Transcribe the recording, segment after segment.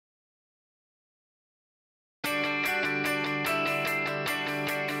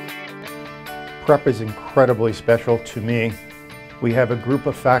Prep is incredibly special to me. We have a group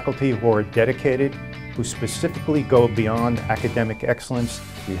of faculty who are dedicated, who specifically go beyond academic excellence.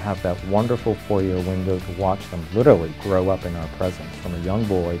 We have that wonderful four-year window to watch them literally grow up in our presence, from a young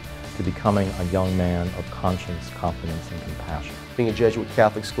boy to becoming a young man of conscience, confidence, and compassion. Being a Jesuit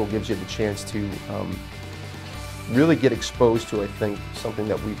Catholic school gives you the chance to really get exposed to, I think, something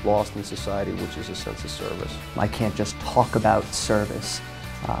that we've lost in society, which is a sense of service. I can't just talk about service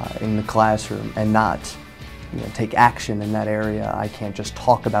in the classroom and not take action in that area. I can't just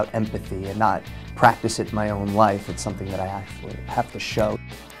talk about empathy and not practice it in my own life. It's something that I actually have to show.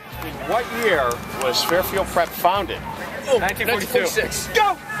 In what year was Fairfield Prep founded? 1946. Go!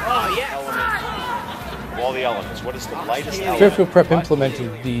 Oh, yeah. Elements. All the elements. What is the lightest element? Fairfield Prep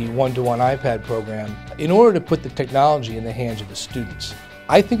implemented the one-to-one iPad program in order to put the technology in the hands of the students.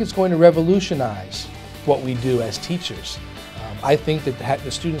 I think it's going to revolutionize what we do as teachers. I think that the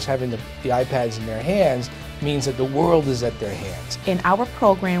students having the iPads in their hands means that the world is at their hands. In our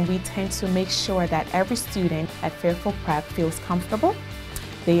program, we tend to make sure that every student at Fairfield Prep feels comfortable.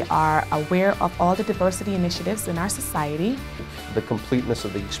 They are aware of all the diversity initiatives in our society. The completeness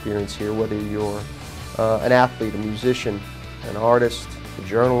of the experience here, whether you're an athlete, a musician, an artist, a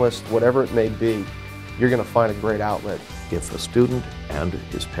journalist, whatever it may be, you're going to find a great outlet. If a student and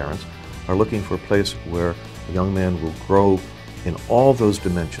his parents are looking for a place where a young man will grow in all those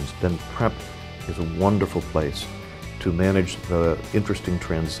dimensions, then Prep is a wonderful place to manage the interesting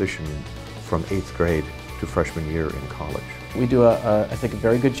transition from 8th grade to freshman year in college. We do, I think, a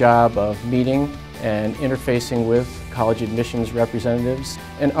very good job of meeting and interfacing with college admissions representatives.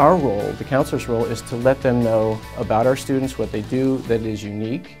 And our role, the counselor's role, is to let them know about our students, what they do that is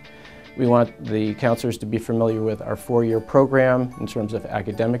unique. We want the counselors to be familiar with our four-year program in terms of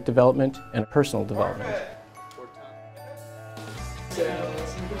academic development and personal development.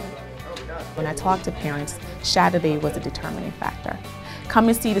 When I talk to parents, Shadow Day was a determining factor. Come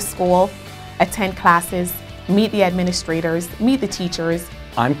and see the school, attend classes, meet the administrators, meet the teachers.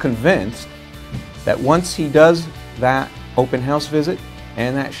 I'm convinced that once he does that open house visit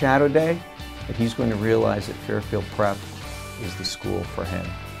and that Shadow Day, that he's going to realize that Fairfield Prep is the school for him.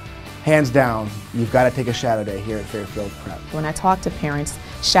 Hands down, you've got to take a Shadow Day here at Fairfield Prep. When I talk to parents,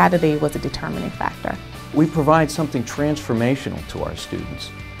 Shadow Day was a determining factor. We provide something transformational to our students.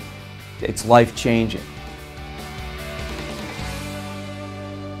 It's life-changing.